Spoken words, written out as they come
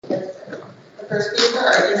First case for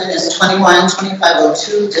argument is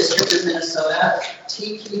 21-2502, District of Minnesota,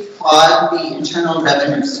 T. Keith Fogg v. Internal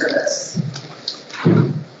Revenue Service.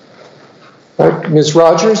 All right, Ms.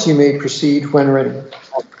 Rogers, you may proceed when ready.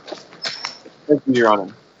 Thank you, Your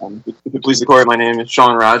Honor. If it please the court, my name is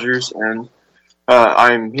Sean Rogers, and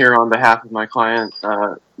I'm here on behalf of my client,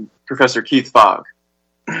 Professor Keith Fogg.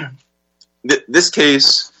 This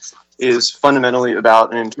case is fundamentally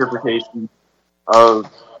about an interpretation of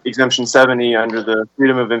Exemption 70 under the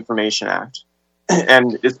Freedom of Information Act,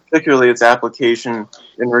 and particularly its application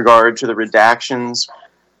in regard to the redactions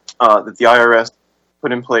that the IRS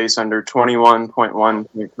put in place under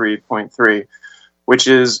 21.1.3.3, which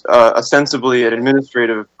is ostensibly an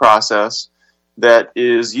administrative process that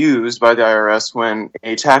is used by the IRS when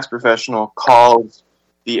a tax professional calls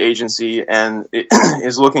the agency and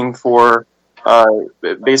is looking for,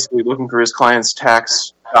 basically looking for his client's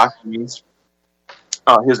tax documents,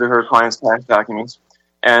 his or her client's tax documents,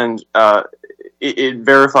 and it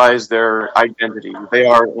verifies their identity. They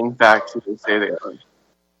are, in fact, who they say they are.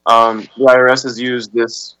 The IRS has used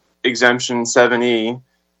this Exemption 7E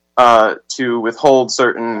to withhold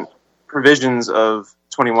certain provisions of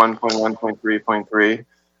 21.1.3.3,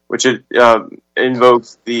 which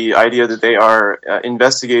invokes the idea that they are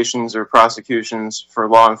investigations or prosecutions for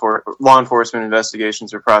law enforcement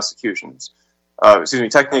investigations or prosecutions.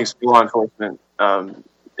 Techniques for law enforcement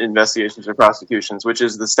investigations or prosecutions, which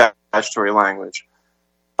is the statutory language.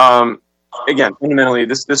 Again, fundamentally,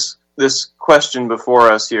 this question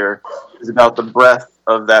before us here is about the breadth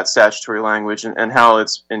of that statutory language and how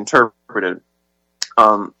it's interpreted.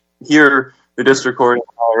 Here, the district court and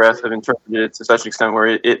IRS have interpreted it to such an extent where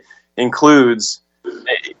it includes,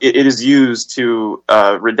 it is used to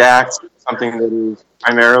redact something that is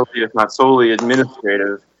primarily, if not solely,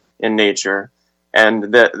 administrative in nature,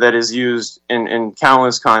 and that is used in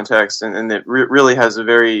countless contexts, and it really has a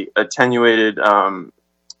very attenuated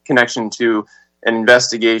connection to an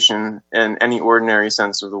investigation in any ordinary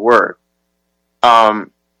sense of the word.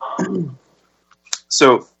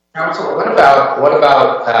 So, counsel, what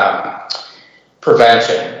about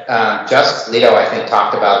prevention? Justice Alito, I think,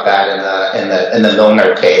 talked about that in the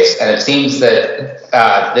Milner case, and it seems that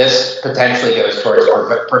this potentially goes towards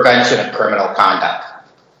prevention of criminal conduct.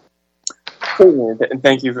 And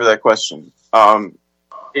thank you for that question.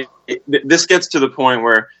 This gets to the point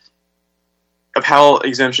of how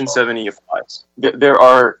Exemption 70 applies. There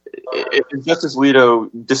are, Justice Alito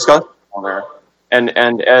discussed Milner,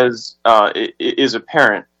 and as is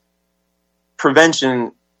apparent,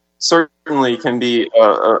 prevention certainly can be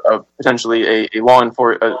potentially a law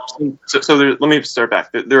enforcement. Let me start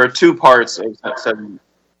back. There are two parts of 70.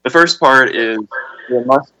 The first part is there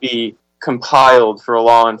must be compiled for a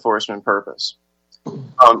law enforcement purpose.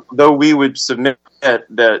 Though we would submit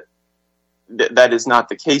that is not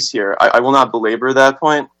the case here, I will not belabor that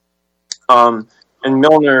point. In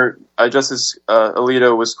Milner, Justice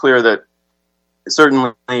Alito was clear that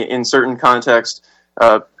certainly in certain contexts,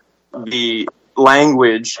 the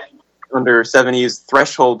language under 70's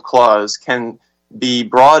threshold clause can be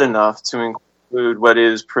broad enough to include what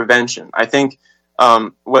is prevention. I think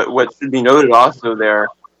what should be noted also there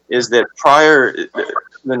is that prior to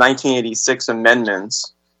the 1986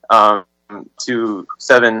 amendments to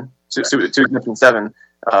Exemption 7,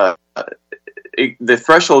 the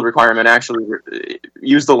threshold requirement actually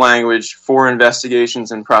used the language for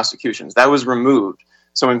investigations and prosecutions. That was removed.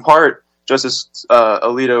 So in part, Justice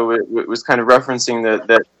Alito was kind of referencing that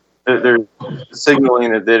they're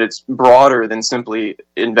signaling that it's broader than simply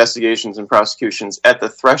investigations and prosecutions at the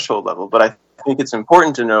threshold level. But I think it's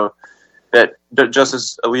important to note that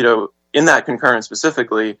Justice Alito, in that concurrence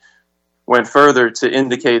specifically, went further to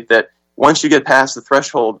indicate that once you get past the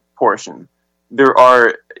threshold portion,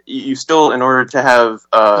 you still, in order to have,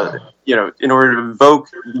 in order to invoke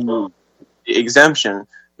the exemption,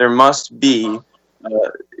 there must be,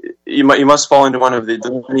 you must fall into one of the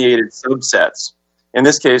delineated subsets. In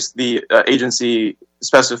this case, the agency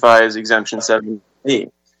specifies Exemption 7E.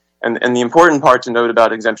 And the important part to note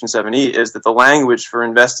about Exemption 7E is that the language for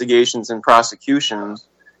investigations and prosecutions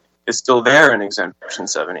is still there in Exemption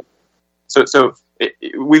 7E. So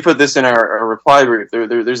we put this in our reply brief.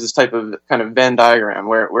 There's this type of kind of Venn diagram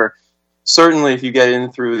where certainly if you get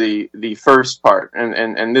in through the first part,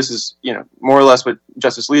 and this is more or less what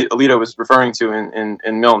Justice Alito was referring to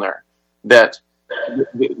in Milner, that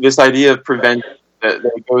this idea of prevention that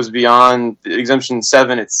goes beyond Exemption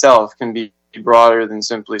 7 itself can be broader than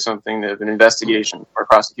simply something of an investigation or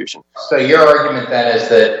prosecution. So your argument then is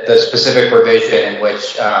that the specific provision in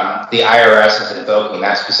which the IRS is invoking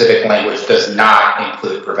that specific language does not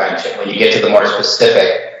include prevention. When you get to the more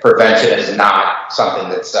specific prevention is not something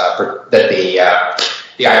that's that the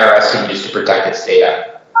IRS can use to protect its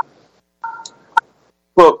data?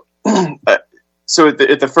 Well, so at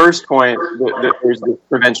the first point, there's the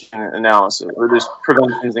prevention analysis, or there's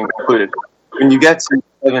preventions included. When you get to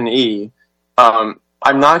 7E,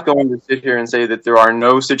 I'm not going to sit here and say that there are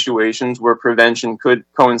no situations where prevention could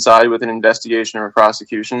coincide with an investigation or a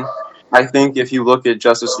prosecution. I think if you look at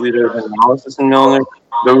Justice Alito's analysis in Milner,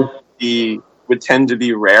 those would tend to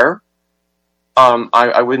be rare.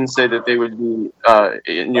 I wouldn't say that they would be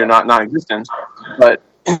not non-existent, but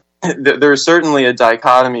there is certainly a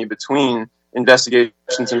dichotomy between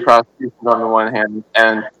investigations and prosecutions on the one hand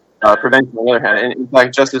and prevention on the other hand. And in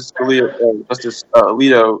fact, Justice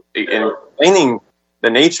Alito, in explaining the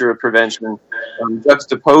nature of prevention,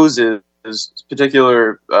 juxtaposes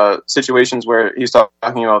particular situations where he's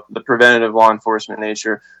talking about the preventative law enforcement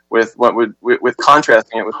nature with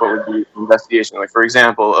contrasting it with what would be investigation. Like, for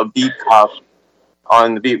example, a beat cop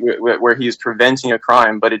on the beat where he's preventing a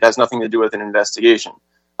crime, but it has nothing to do with an investigation.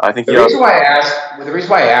 I think the reason why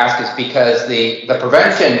I ask is because the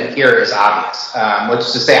prevention here is obvious, which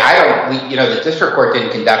is to say, the district court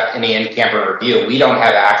didn't conduct any in-camera review. We don't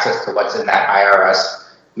have access to what's in that IRS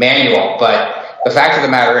manual, but the fact of the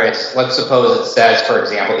matter is, let's suppose it says, for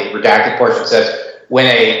example, the redacted portion says, when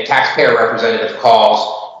a taxpayer representative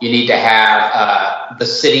calls, you need to have the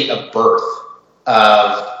city of birth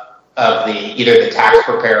of either the tax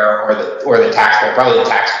preparer or the taxpayer, probably the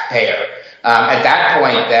taxpayer. At that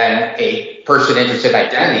point, then a person interested in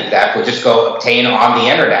identity theft would just go obtain on the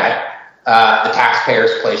internet the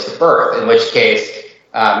taxpayer's place of birth. In which case,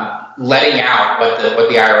 letting out what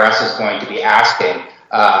the IRS is going to be asking,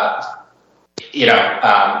 not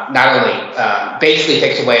only basically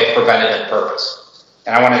takes away its preventative purpose.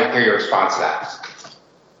 And I want to hear your response to that.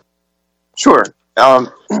 Sure. Let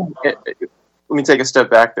me take a step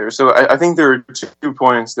back there. So I think there are 2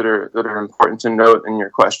 points that are important to note in your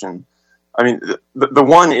question. I mean, the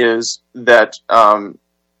one is that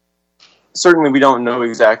certainly we don't know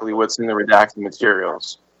exactly what's in the redacted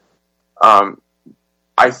materials.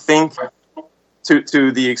 I think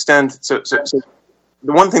to the extent, so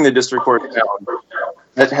the one thing the district court found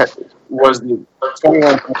was the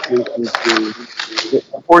 21 the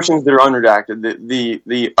portions that are unredacted,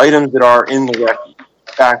 the items that are in the record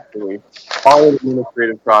factually are an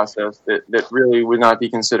administrative process that really would not be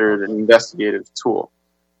considered an investigative tool.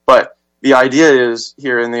 But the idea is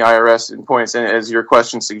here in the IRS in points, and as your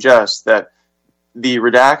question suggests, that the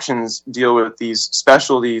redactions deal with these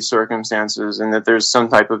specialty circumstances and that there's some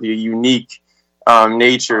type of a unique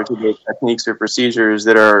nature to the techniques or procedures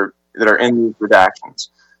that are in these redactions.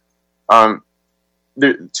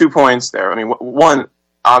 There are 2 points there. I mean, one,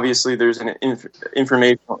 obviously there's an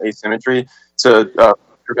informational asymmetry to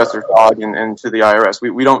Professor Fogg and to the IRS.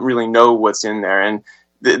 We don't really know what's in there. And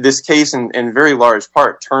this case, in very large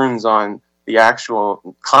part, turns on the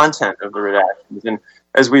actual content of the redactions. And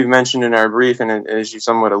as we've mentioned in our brief, and as you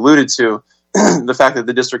somewhat alluded to, the fact that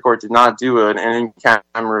the district court did not do an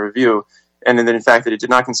in-camera review, and then in fact that it did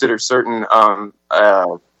not consider certain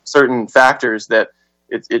factors that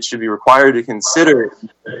it should be required to consider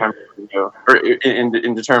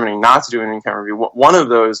in determining not to do an in-camera review. One of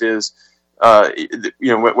those is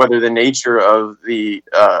whether the nature of the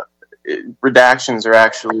redactions are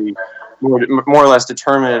actually more or less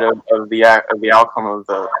determinative of the outcome of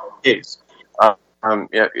the case.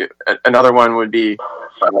 Another one would be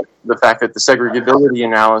the fact that the segregability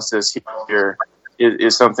analysis here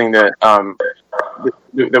is something that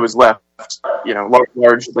was left,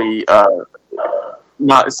 largely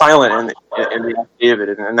not silent in the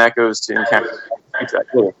affidavit, and that goes to in-camera.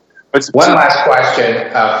 Exactly. One last question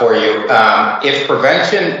for you. If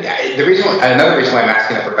prevention, another reason why I'm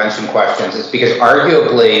asking the prevention questions is because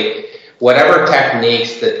arguably, whatever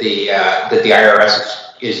techniques that the IRS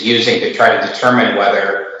is using to try to determine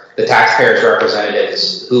whether the taxpayer's representative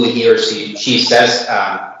is who he or she says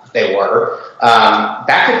they were,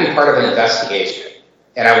 that could be part of an investigation.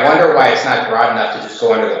 And I wonder why it's not broad enough to just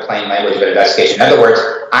go under the plain language of an investigation. In other words,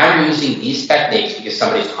 I'm using these techniques because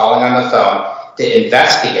somebody's calling on the phone to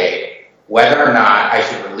investigate whether or not I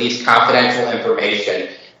should release confidential information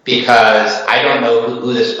because I don't know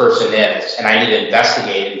who this person is, and I need to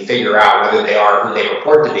investigate and figure out whether they are who they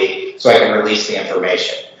report to be so I can release the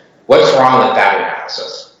information. What's wrong with that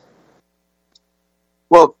analysis?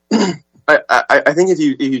 Well, I think if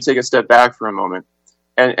you take a step back for a moment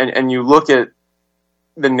and you look at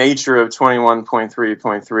the nature of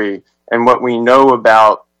 21.3.3 and what we know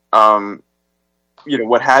about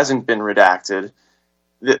what hasn't been redacted,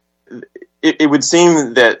 it would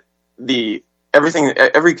seem that the every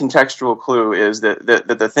contextual clue is that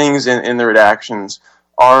the things in the redactions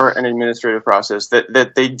are an administrative process,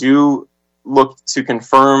 that they do look to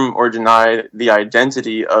confirm or deny the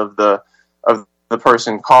identity of the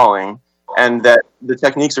person calling, and that the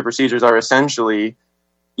techniques or procedures are essentially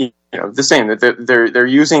the same, that they're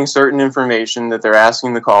using certain information that they're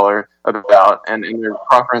asking the caller about, and they're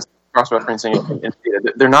cross-referencing it.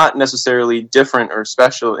 They're not necessarily different or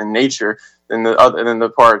special in nature than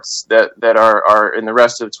the parts that are in the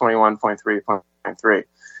rest of 21.3.3.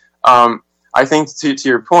 I think to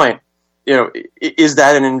your point, is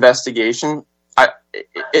that an investigation?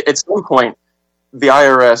 At some point, the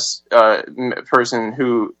IRS person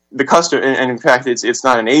who the customer, and in fact, it's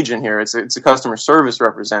not an agent here; it's a customer service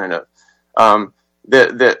representative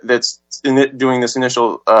that's doing this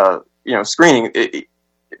initial screening.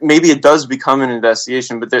 Maybe it does become an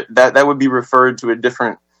investigation, but that would be referred to a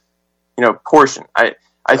different portion. I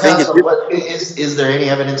think. Is there any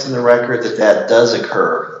evidence in the record that does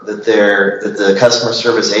occur? That the customer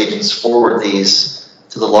service agents forward these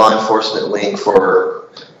to the law enforcement wing for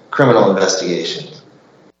criminal investigation?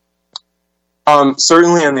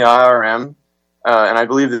 Certainly in the IRM, and I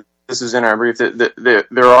believe that this is in our brief, that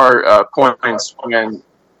there are points when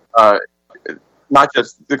not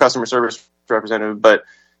just the customer service representative, but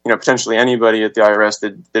potentially anybody at the IRS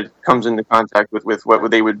that comes into contact with what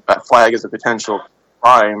they would flag as a potential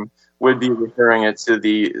crime would be referring it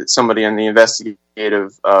to somebody in the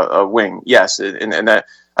investigative wing. Yes, and that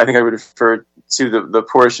I think I would refer to the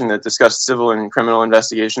portion that discussed civil and criminal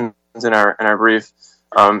investigations in our brief.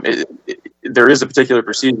 There is a particular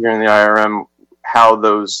procedure in the IRM how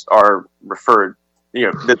those are referred. So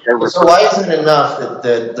why isn't it enough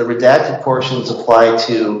that the redacted portions apply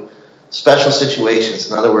to special situations?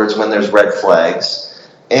 In other words, when there's red flags,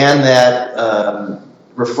 and that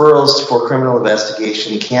referrals for criminal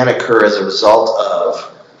investigation can occur as a result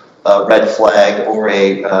of a red flag or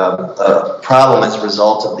a problem as a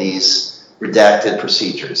result of these redacted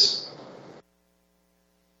procedures?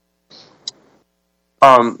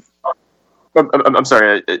 I'm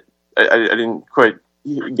sorry, I didn't quite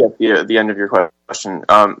get the end of your question.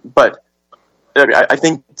 But I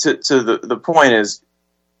think to the point is,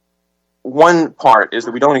 one part is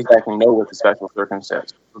that we don't exactly know what the special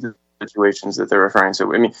circumstances, the situations that they're referring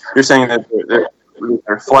to. I mean, you're saying that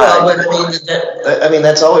they're flagged. Well, I mean,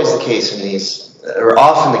 that's always the case in these, or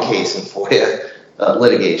often the case in FOIA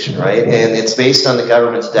litigation, right? And it's based on the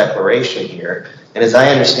government's declaration here. And as I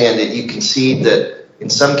understand it, you concede that in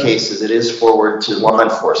some cases it is forward to law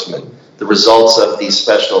enforcement, the results of these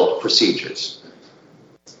special procedures.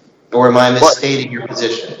 Or am I misstating your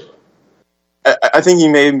position? I think you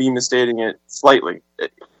may be misstating it slightly.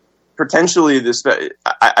 Potentially,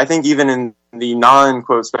 I think even in the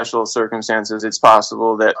non-quote special circumstances, it's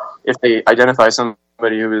possible that if they identify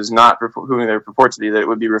somebody who is not who they purport to be, that it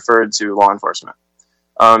would be referred to law enforcement.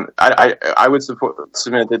 I would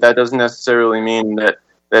submit that doesn't necessarily mean that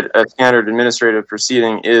a standard administrative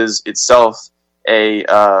proceeding is itself a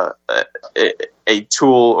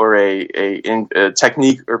tool or a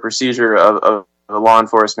technique or procedure of a law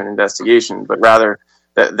enforcement investigation, but rather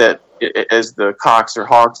that as the Cox or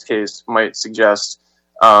Hawks case might suggest,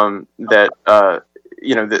 that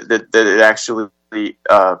it actually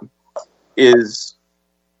is,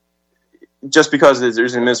 just because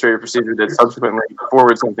there's an administrative procedure that subsequently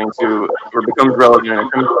forwards something to or becomes relevant in a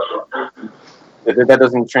criminal, that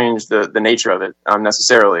doesn't change the nature of it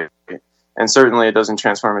necessarily. And certainly it doesn't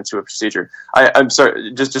transform into a procedure. I'm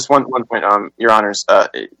sorry, just one point, Your Honors.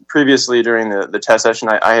 Previously during the test session,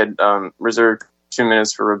 I had reserved 2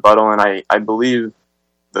 minutes for rebuttal, and I believe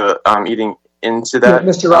eating into that.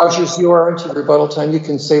 Mr. Rogers, you are into rebuttal time. You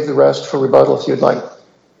can save the rest for rebuttal if you'd like.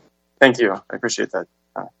 Thank you. I appreciate that.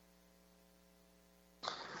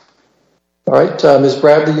 All right, Ms.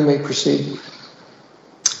 Bradley, you may proceed.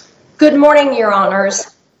 Good morning, Your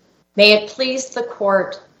Honors. May it please the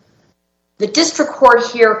court. The district court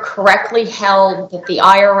here correctly held that the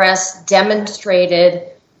IRS demonstrated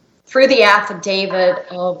through the affidavit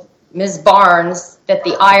of Ms. Barnes that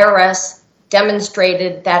the IRS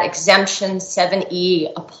demonstrated that Exemption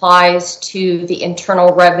 7E applies to the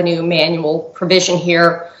Internal Revenue Manual provision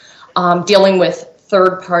here dealing with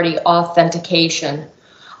third-party authentication.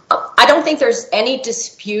 I don't think there's any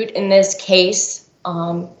dispute in this case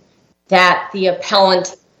that the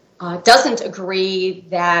appellant doesn't agree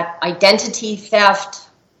that identity theft,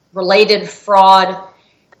 related fraud,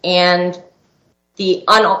 and the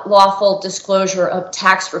unlawful disclosure of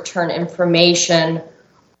tax return information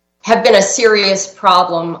have been a serious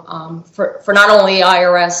problem for not only the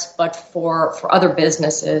IRS but for other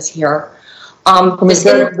businesses here. Ms.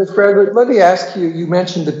 Bradley, let me ask you, you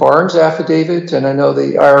mentioned the Barnes affidavit, and I know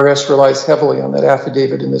the IRS relies heavily on that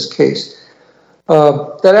affidavit in this case.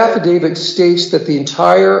 That affidavit states that the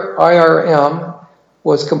entire IRM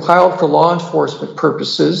was compiled for law enforcement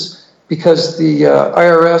purposes because the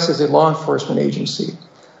IRS is a law enforcement agency.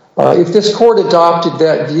 If this court adopted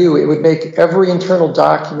that view, it would make every internal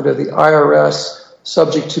document of the IRS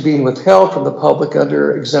subject to being withheld from the public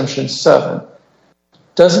under Exemption 7.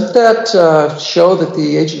 Doesn't that show that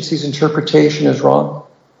the agency's interpretation is wrong?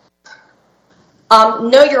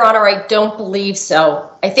 No, Your Honor, I don't believe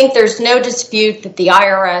so. I think there's no dispute that the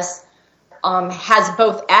IRS has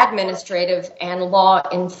both administrative and law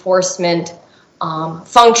enforcement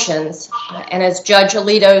functions. And as Judge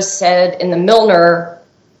Alito said in the Milner,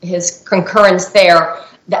 his concurrence there,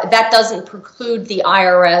 that doesn't preclude the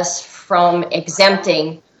IRS from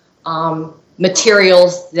exempting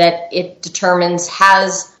materials that it determines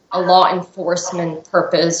has a law enforcement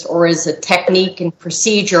purpose or is a technique and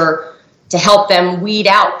procedure to help them weed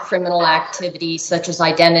out criminal activities such as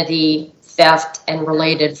identity theft and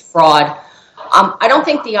related fraud. I don't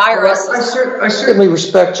think the IRS... I certainly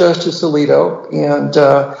respect Justice Alito,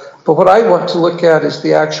 but what I want to look at is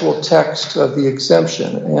the actual text of the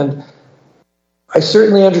exemption. And I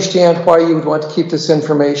certainly understand why you would want to keep this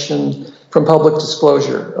information from public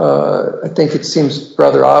disclosure. I think it seems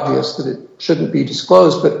rather obvious that it shouldn't be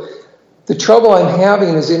disclosed, but the trouble I'm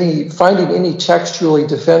having is finding any textually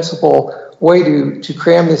defensible way to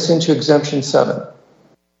cram this into Exemption 7.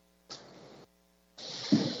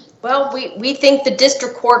 Well, we think the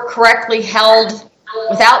district court correctly held,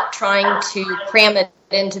 without trying to cram it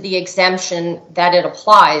into the exemption, that it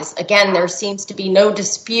applies. Again, there seems to be no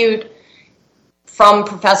dispute from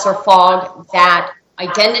Professor Fogg that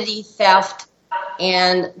identity theft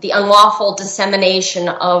and the unlawful dissemination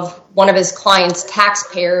of one of his clients'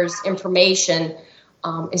 taxpayers' information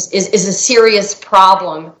is a serious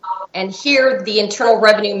problem. And here, the Internal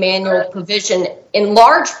Revenue Manual provision, in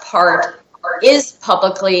large part, is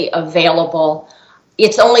publicly available.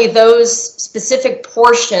 It's only those specific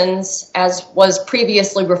portions, as was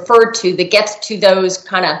previously referred to, that gets to those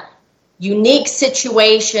kind of unique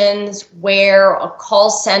situations where a call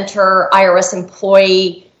center IRS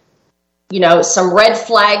employee, some red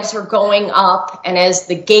flags are going up, and as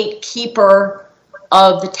the gatekeeper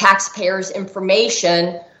of the taxpayer's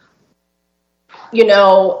information, we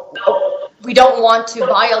don't want to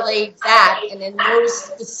violate that. And in those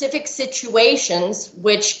specific situations,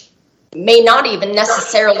 which may not even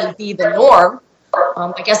necessarily be the norm,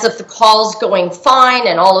 I guess if the call's going fine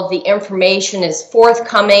and all of the information is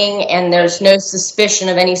forthcoming and there's no suspicion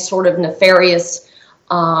of any sort of nefarious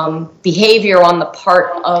behavior on the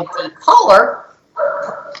part of the caller,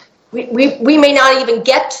 we may not even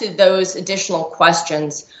get to those additional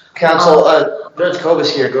questions. Counsel, Judge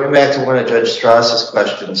Kobus here, going back to one of Judge Strauss's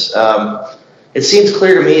questions. It seems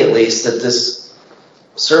clear to me, at least, that this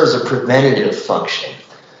serves a preventative function.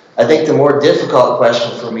 I think the more difficult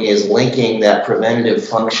question for me is linking that preventative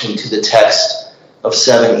function to the text of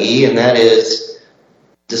 7E, and that is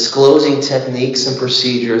disclosing techniques and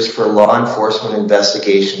procedures for law enforcement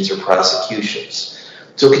investigations or prosecutions.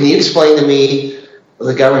 So can you explain to me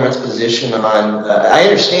the government's position on, I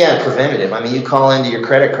understand preventative. I mean, you call into your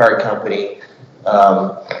credit card company,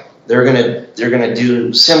 they're gonna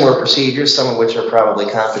do similar procedures, some of which are probably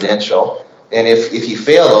confidential. And if you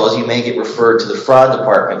fail those, you may get referred to the fraud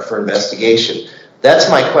department for investigation. That's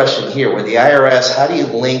my question here. With the IRS, how do you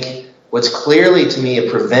link what's clearly to me a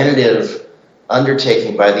preventative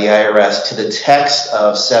undertaking by the IRS to the text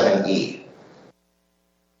of 7E?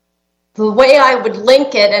 The way I would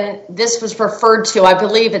link it, and this was referred to, I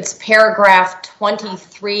believe it's paragraph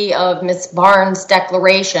 23 of Ms. Barnes'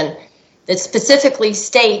 declaration, that specifically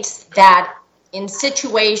states that in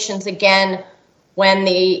situations, again, when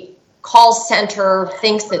the call center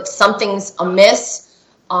thinks that something's amiss,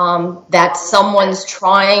 that someone's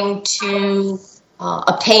trying to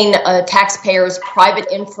obtain a taxpayer's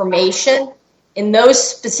private information, in those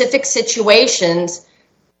specific situations,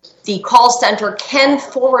 the call center can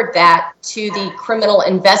forward that to the criminal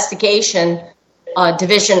investigation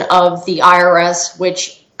division of the IRS,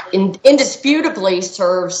 which indisputably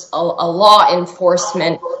serves a law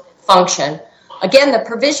enforcement function. Again, the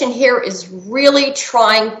provision here is really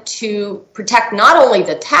trying to protect not only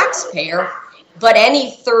the taxpayer, but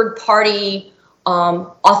any third-party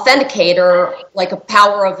authenticator, like a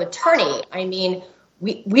power of attorney. I mean,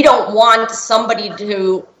 we don't want somebody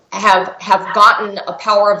to have gotten a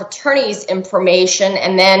power of attorney's information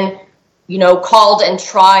and then, called and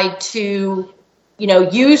tried to,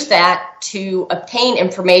 use that to obtain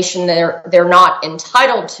information they're not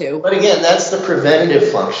entitled to. But again, that's the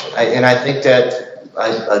preventative function, and I think that I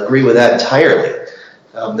agree with that entirely.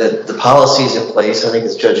 That the policies in place, I think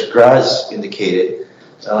as Judge Graz indicated,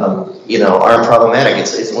 aren't problematic.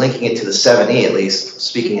 It's linking it to the 7E, at least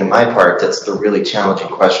speaking in my part, that's the really challenging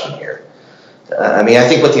question here. I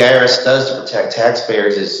think what the IRS does to protect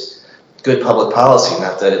taxpayers is good public policy,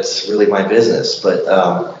 not that it's really my business, but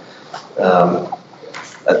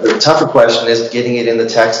the tougher question is getting it in the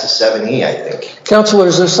text of 7E, I think. Counselor,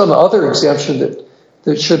 is there some other exemption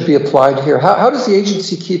that should be applied here? How does the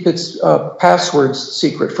agency keep its passwords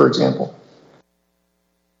secret, for example?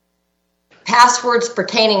 Passwords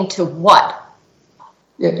pertaining to what?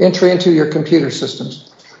 Entry into your computer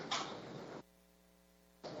systems.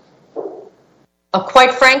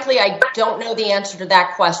 Quite frankly, I don't know the answer to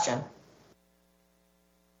that question.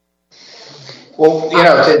 Well,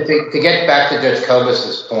 to get back to Judge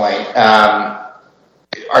Kobus's point,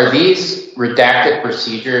 are these redacted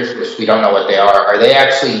procedures, which we don't know what they are they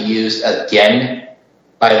actually used again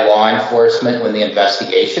by law enforcement when the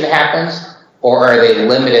investigation happens? Or are they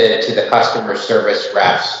limited to the customer service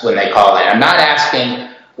reps when they call in? I'm not asking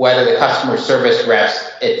whether the customer service reps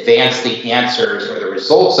advance the answers or the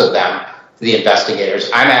results of them to the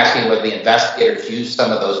investigators. I'm asking whether the investigators use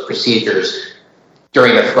some of those procedures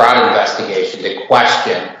during the fraud investigation to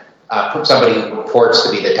question somebody who purports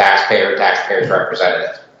to be the taxpayer or taxpayer's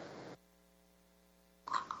representative.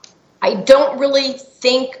 I don't really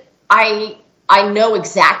think I know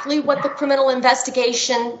exactly what the criminal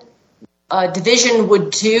investigation division would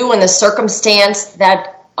do in the circumstance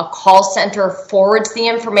that a call center forwards the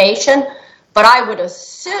information, but I would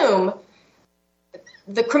assume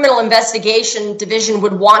the criminal investigation division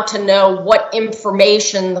would want to know what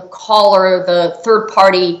information the caller, the third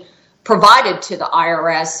party, provided to the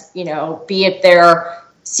IRS, be it their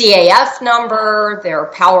CAF number, their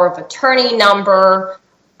power of attorney number,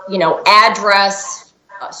 address,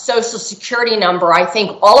 social security number. I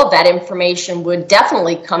think all of that information would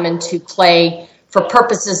definitely come into play for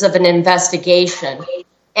purposes of an investigation.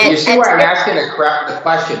 And you see why I'm asking the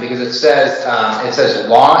question, because it says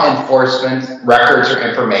law enforcement records or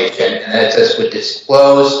information, and then it says would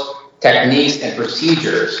disclose techniques and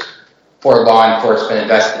procedures for law enforcement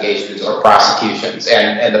investigations or prosecutions.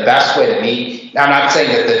 And the best way to meet, now I'm not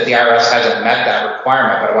saying that the IRS hasn't met that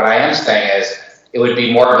requirement, but what I am saying is it would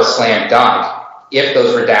be more of a slam dunk if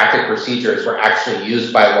those redacted procedures were actually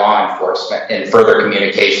used by law enforcement in further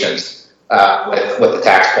communications with the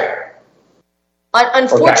taxpayer.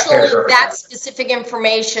 Unfortunately, that specific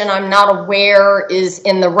information I'm not aware is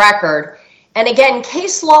in the record. And again,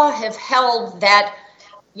 case law have held that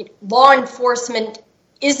law enforcement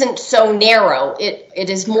isn't so narrow. It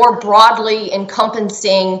is more broadly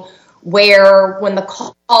encompassing, where when the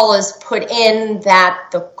call is put in, that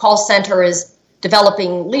the call center is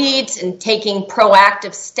developing leads and taking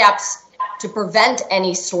proactive steps to prevent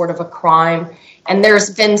any sort of a crime. And there's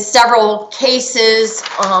been several cases,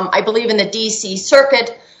 I believe in the D.C.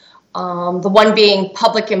 Circuit, the one being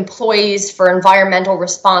public employees for environmental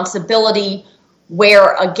responsibility,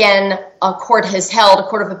 where, again, a court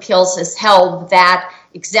of appeals has held that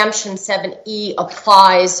Exemption 7E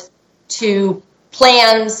applies to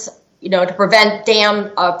plans, to prevent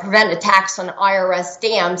attacks on IRS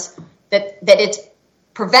dams, that it's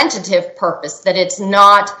preventative purpose, that it's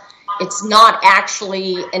not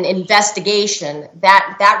actually an investigation.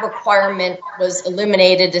 That requirement was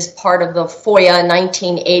eliminated as part of the FOIA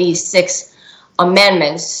 1986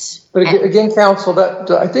 amendments. But again, counsel,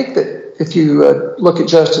 I think that if you look at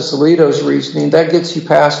Justice Alito's reasoning, that gets you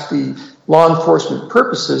past the law enforcement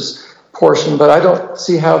purposes portion, but I don't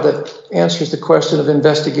see how that answers the question of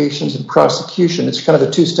investigations and prosecution. It's kind of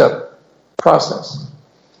a two-step process.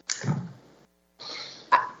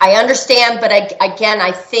 I understand, but again,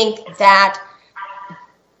 I think that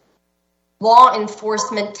law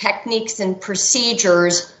enforcement techniques and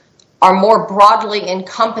procedures are more broadly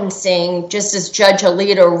encompassing, just as Judge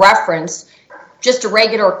Alito referenced, just a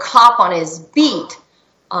regular cop on his beat,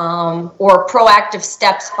 or proactive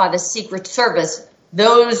steps by the Secret Service.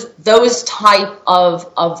 Those type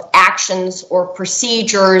of actions or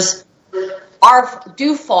procedures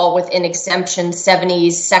do fall within Exemption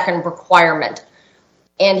 7E's second requirement.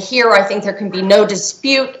 And here I think there can be no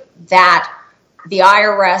dispute that the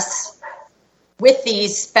IRS, with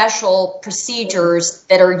these special procedures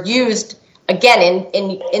that are used, again,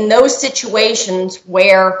 in those situations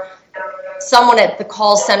where someone at the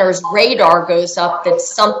call center's radar goes up that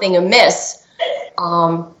something amiss,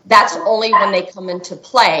 that's only when they come into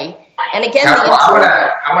play. And again, I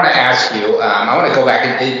want to ask you. I want to go back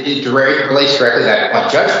and it relates directly to that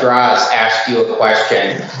point. Judge Draws asked you a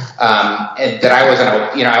question, and that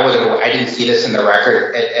I didn't see this in the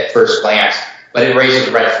record at first glance, but it raises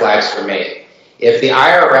red flags for me. If the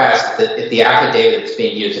IRS, if the affidavit that's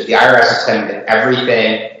being used, if the IRS is saying that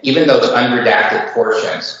everything, even those unredacted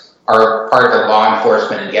portions, are part of the law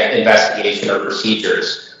enforcement investigation or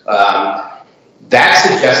procedures, that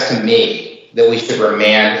suggests to me that we should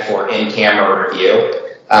remand for in-camera review,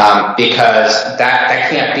 because that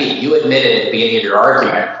can't be. You admitted at the beginning of your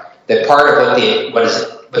argument that part of what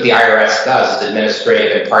the IRS does is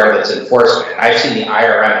administrative and part of it's enforcement. I've seen the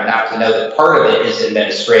IRM enough to know that part of it is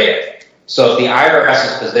administrative. So if the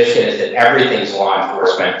IRS's position is that everything's law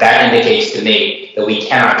enforcement, that indicates to me that we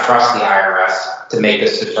cannot trust the IRS to make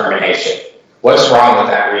this determination. What's wrong with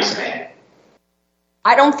that reasoning?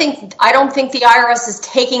 I don't think the IRS is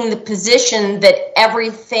taking the position that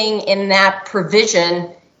everything in that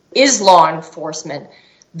provision is law enforcement.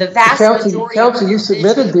 The vast majority. Counsel, you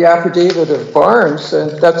submitted the affidavit of Barnes,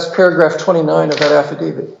 and that's paragraph 29 of that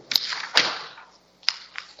affidavit.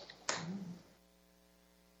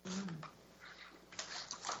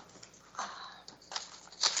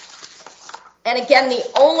 And again, the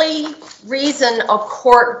only reason a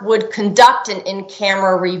court would conduct an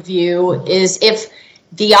in-camera review is if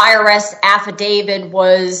the IRS affidavit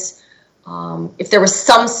was, if there was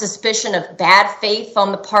some suspicion of bad faith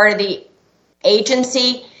on the part of the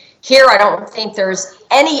agency. Here, I don't think there's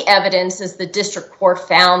any evidence, as the district court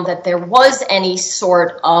found, that there was any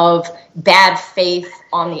sort of bad faith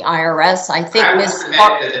on the IRS. I think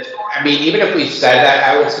even if we said that,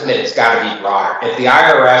 I would submit it's got to be broader. If the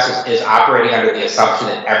IRS is operating under the assumption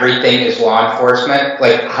that everything is law enforcement,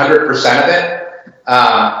 like 100% of it,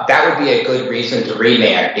 that would be a good reason to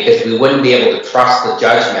remand, because we wouldn't be able to trust the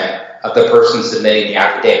judgment of the person submitting the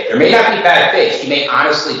affidavit. There may not be bad faith. She may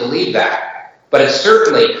honestly believe that. But it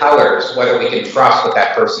certainly colors whether we can trust what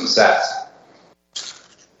that person says.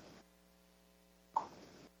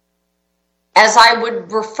 As I would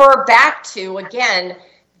refer back to, again,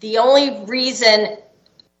 the only reason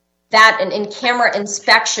that an in-camera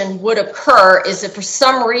inspection would occur is if for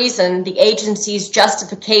some reason the agency's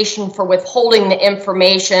justification for withholding the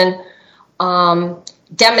information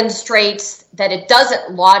demonstrates that it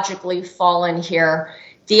doesn't logically fall in here.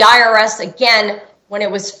 The IRS, again,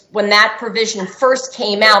 when that provision first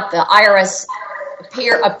came out, the IRS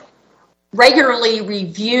regularly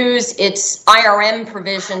reviews its IRM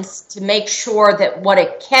provisions to make sure that what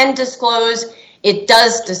it can disclose, it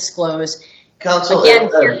does disclose. Counsel,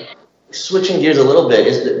 switching gears a little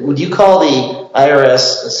bit, would you call the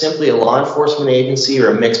IRS simply a law enforcement agency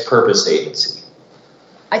or a mixed purpose agency?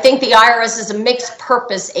 I think the IRS is a mixed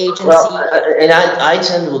purpose agency. Well, and I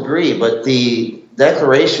tend to agree, but the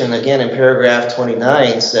declaration, again, in paragraph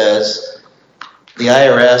 29 says the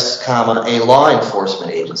IRS, a law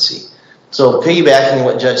enforcement agency. So piggybacking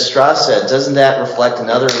what Judge Strauss said, doesn't that reflect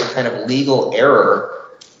another kind of legal error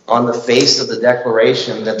on the face of the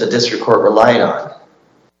declaration that the district court relied on?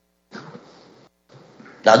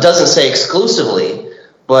 Now, it doesn't say exclusively,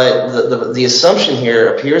 but the assumption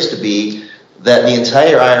here appears to be that the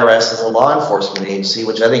entire IRS is a law enforcement agency,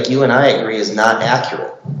 which I think you and I agree is not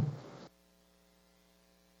accurate.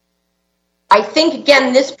 I think,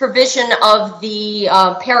 again, this provision of the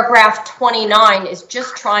paragraph 29 is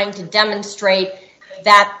just trying to demonstrate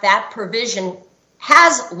that that provision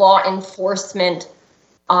has law enforcement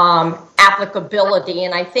applicability.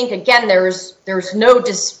 And I think, again, there's no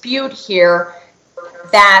dispute here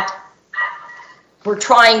that we're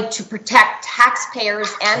trying to protect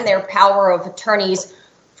taxpayers and their power of attorneys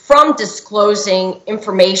from disclosing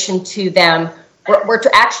information to them. We're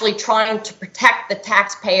actually trying to protect the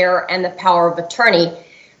taxpayer and the power of attorney.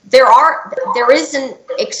 There is an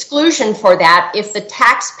exclusion for that if the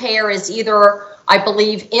taxpayer is either, I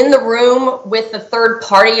believe, in the room with the third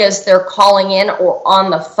party as they're calling in or on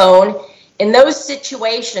the phone. In those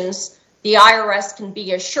situations, the IRS can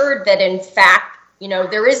be assured that, in fact,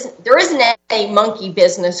 there isn't a monkey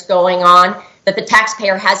business going on, that the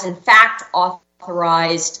taxpayer has, in fact,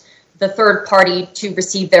 authorized the third party to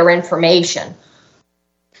receive their information.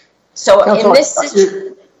 So Counsel, in this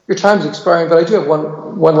situation, your time's expiring, but I do have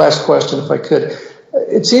one last question, if I could.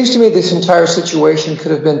 It seems to me this entire situation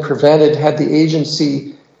could have been prevented had the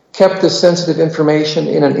agency kept this sensitive information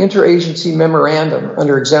in an interagency memorandum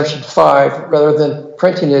under Exemption 5 rather than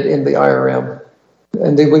printing it in the IRM,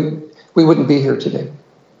 and we wouldn't be here today.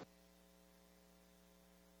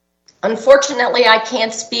 Unfortunately, I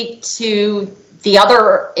can't speak to the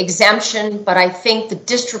other exemption, but I think the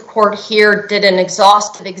district court here did an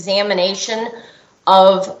exhaustive examination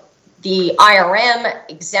of the IRM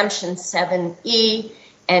Exemption 7E,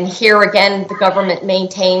 and here again the government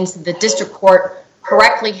maintains the district court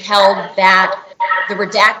correctly held that the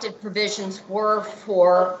redacted provisions were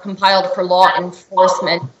compiled for law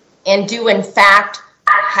enforcement and do in fact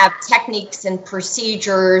have techniques and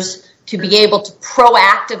procedures to be able to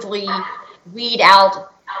proactively weed out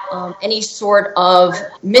any sort of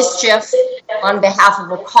mischief on behalf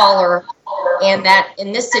of a caller, and that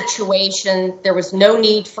in this situation there was no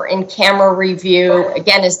need for in-camera review.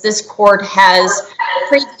 Again, as this court has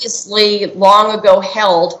previously long ago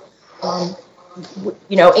held,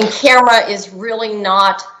 in-camera is really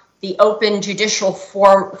not the open judicial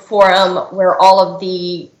forum where all of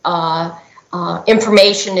the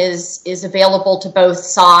information is available to both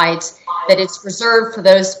sides, that it's reserved for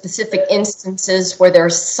those specific instances where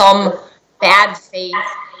there's some bad faith.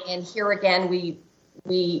 And here again, we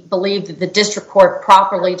believe that the district court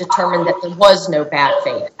properly determined that there was no bad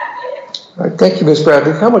faith. All right, thank you, Ms.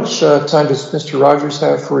 Bradley. How much time does Mr. Rogers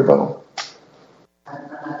have for rebuttal?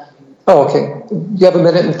 Oh, okay. You have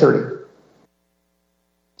 1:30.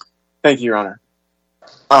 Thank you, Your Honor.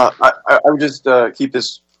 I would just keep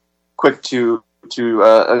this quick to 2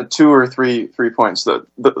 or 3 points.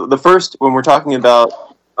 The first, when we're talking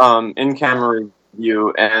about in-camera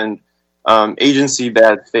review and agency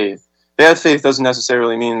bad faith doesn't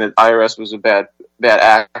necessarily mean that IRS was a bad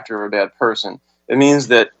actor or a bad person. It means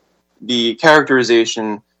that the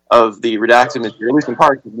characterization of the redacted material, at least in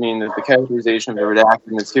part, would mean that the characterization of the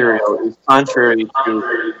redacted material is contrary to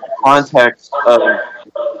the context of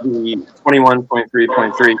the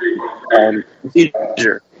 21.3.3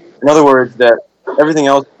 procedure. In other words, that everything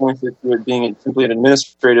else points to it being simply an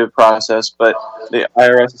administrative process, but the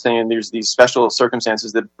IRS is saying there's these special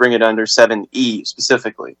circumstances that bring it under 7E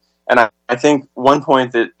specifically. And I think one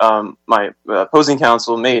point that my opposing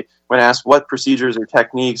counsel made when asked what procedures or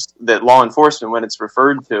techniques that law enforcement, when it's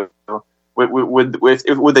referred to,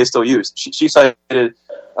 would they still use? She cited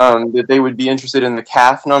that they would be interested in the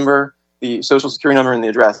CAF number, the social security number, and the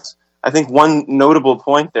address. I think one notable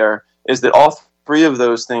point there is that all 3 of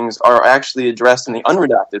those things are actually addressed in the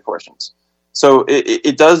unredacted portions. So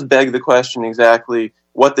it does beg the question exactly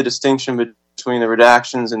what the distinction between the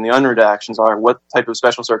redactions and the unredactions are, what type of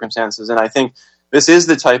special circumstances. And I think this is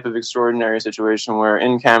the type of extraordinary situation where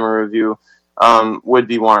in-camera review would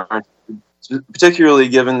be warranted, particularly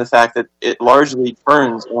given the fact that it largely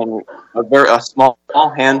turns on a small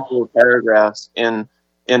handful of paragraphs in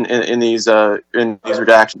these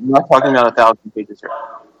redactions. I'm not talking about 1,000 pages here.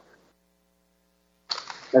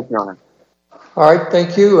 Thank you, Your Honor. All right,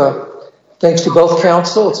 thank you. Thanks to both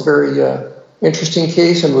counsel. It's a very interesting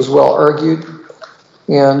case and was well argued.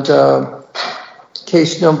 And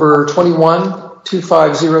case number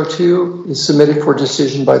 21-2502 is submitted for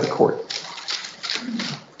decision by the court.